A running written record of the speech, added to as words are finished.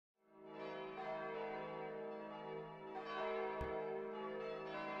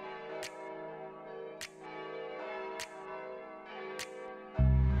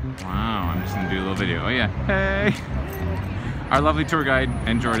Wow, I'm just gonna do a little video. Oh yeah, hey! Our lovely tour guide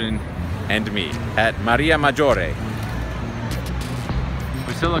and Jordan And me at Maria Maggiore.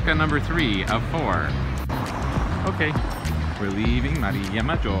 Basilica number 3 of 4. Okay, we're leaving Maria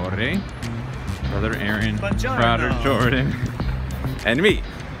Maggiore. Brother Aaron, Frater Jordan, And me.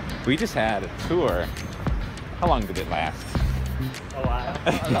 We just had a tour. How long did it last? A while.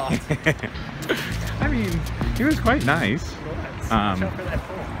 A lot. I mean, it was quite nice.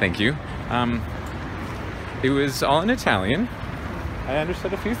 Thank you. It was all in Italian. I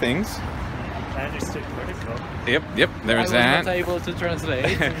understood a few things. I understood vertical. Yep, there was that. I was not able to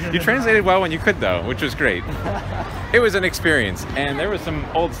translate. You translated well when you could though, which was great. It was an experience, and there was some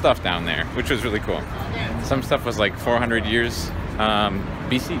old stuff down there, which was really cool. Some stuff was like 400 years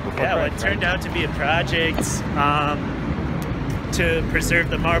BC. Before Yeah, Christ, what turned out to be a project to preserve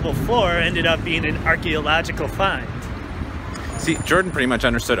the marble floor ended up being an archaeological find. See, Jordan pretty much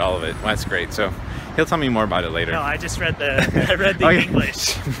understood all of it. Well, that's great. So he'll tell me more about it later. No, I just read the Oh, yeah.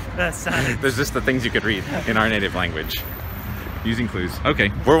 English. That's not it. There's just the things you could read in our native language. Using clues.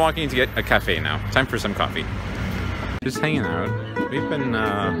 Okay, we're walking to get a cafe now. Time for some coffee. Just hanging out. We've been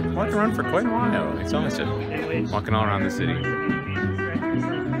walking around for quite a while. It's almost walking all around the city.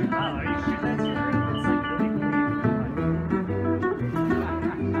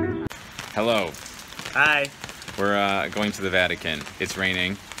 Hello. Hi. We're going to the Vatican. It's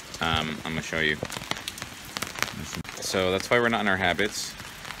raining. I'm gonna show you. So that's why we're not in our habits.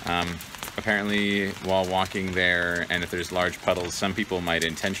 Apparently, while walking there, and if there's large puddles, some people might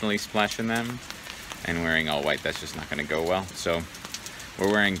intentionally splash in them. And wearing all white, that's just not gonna go well. So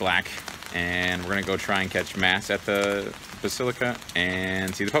we're wearing black, and we're gonna go try and catch Mass at the Basilica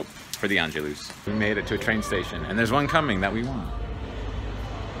and see the Pope for the Angelus. We made it to a train station, and there's one coming that we want.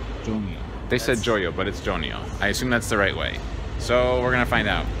 Jonio. They said Gioio, but it's Jonio. I assume that's the right way. So we're gonna find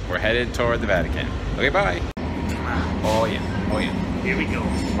out. We're headed toward the Vatican. Okay, bye. Oh yeah, oh yeah. Here we go.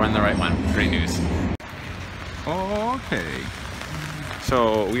 We're on the right one. Great news. Okay.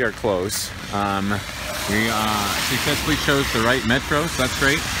 So we are close. We successfully chose the right metro, so that's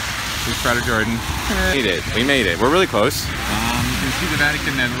great. This is Frater Jordan. We made it. We made it. We're really close. You can see the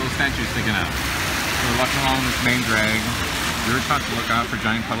Vatican, that little statue sticking out. So we're walking along this main drag. We were taught to look out for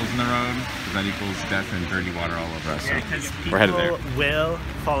giant puddles in the road, because that equals death and dirty water all over us. So Because we're headed there. people will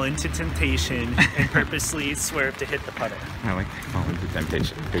fall into temptation and purposely swerve to hit the puddle. I like to fall into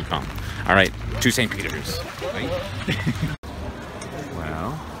temptation. Good call. All right, to St. Peter's.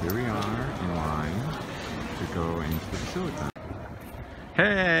 well, here we are in line to go into the Basilica.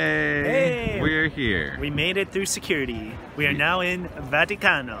 Hey! Hey! We're here. We made it through security. We are now in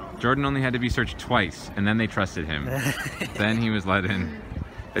Vaticano. Jordan only had to be searched twice, and then they trusted him. Then he was let in.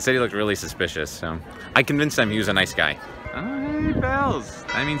 They said he looked really suspicious, so I convinced them he was a nice guy. Oh, hey, bells!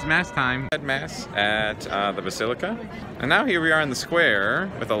 That means Mass time. Had Mass at the Basilica, and now here we are in the square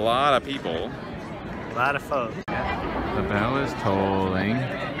with a lot of people. A lot of folks. The bell is tolling. So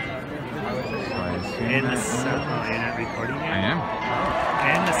I assume And the that- sun. Oh, you're not recording I yet? am.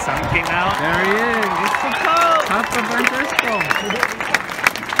 And the sun came out. There he is! It's the Pope! Papa Francesco!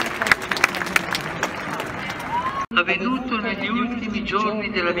 Avvenuto negli ultimi giorni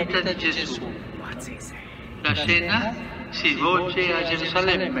della vita di Gesù. La scena si svolge a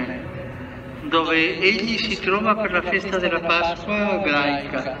Gerusalemme, dove egli si trova per la festa della Pasqua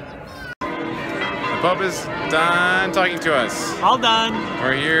ebraica. The Pope is done talking to us. All done.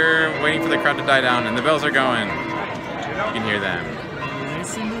 We're here waiting for the crowd to die down, and the bells are going. You can hear them.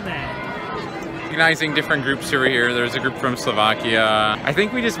 Listen to that. Recognizing different groups who are here. There's a group from Slovakia. I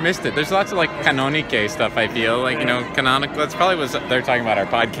think we just missed it. There's lots of like canonique stuff, I feel. Like, you know, canonical. That's probably what they're talking about, our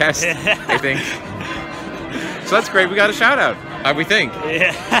podcast, I think. So that's great. We got a shout out, we think.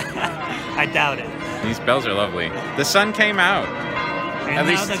 Yeah. I doubt it. These bells are lovely. The sun came out. And At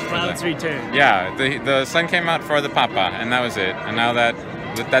now least the for clouds return. Yeah, the sun came out for the Papa, and that was it. And now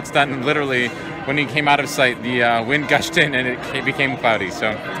that's done, literally, when he came out of sight, the wind gushed in and it became cloudy.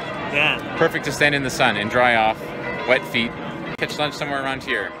 So Yeah. perfect to stand in the sun and dry off, wet feet. Catch lunch somewhere around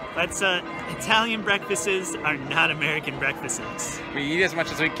here. That's Italian breakfasts are not American breakfasts. We eat as much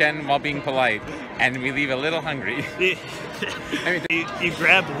as we can while being polite, and we leave a little hungry. I mean, You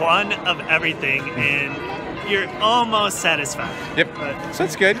grab one of everything and you're almost satisfied. yep. So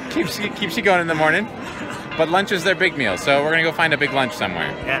that's good. Keeps you going in the morning. But lunch is their big meal, so we're gonna go find a big lunch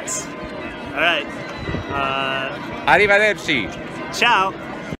somewhere. Yes. All right. Arrivederci. Ciao.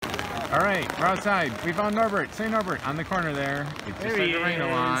 All right, we're outside. We found Norbert. Say Norbert on the corner there. It just There started he to rain a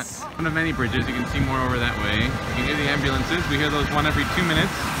lot. is. One of many bridges. You can see more over that way. You can hear the ambulances. We hear those one every 2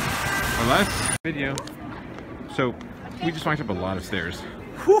 minutes or less. Video. So we just walked up a lot of stairs.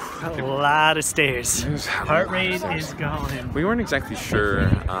 Whew, a lot of stairs. Heart rate is going. We weren't exactly sure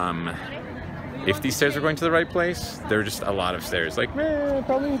if these stairs were going to the right place. There were just a lot of stairs, like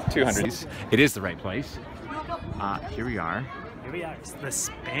probably 200. It is the right place. Here we are. Here we are. It's the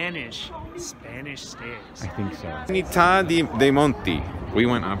Spanish stairs. I think so. Trinità dei Monti. We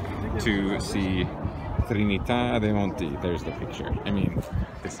went up to see Trinità dei Monti. There's the picture. I mean,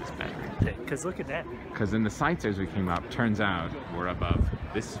 this is better. Because look at that. Because in the side stairs we came up, turns out we're above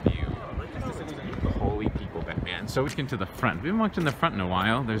this view. The holy people that man. So we came to the front. We haven't walked in the front in a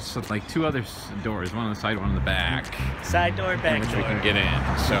while. There's like 2 other doors, one on the side, one on the back. Side door, back which door. we can get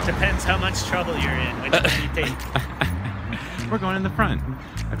in. So Depends how much trouble you're in. Which one you take? we're going in the front.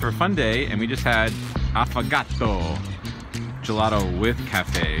 After a fun day, and we just had affogato gelato with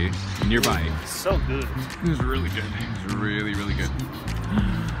cafe nearby. So good. It was really good. It was really, really good.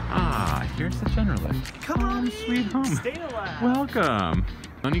 Here's the generalist. Come on, sweet home. Stay alive. Welcome.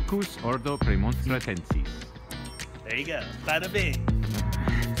 Order of Prémontré. There you go. Bada bing.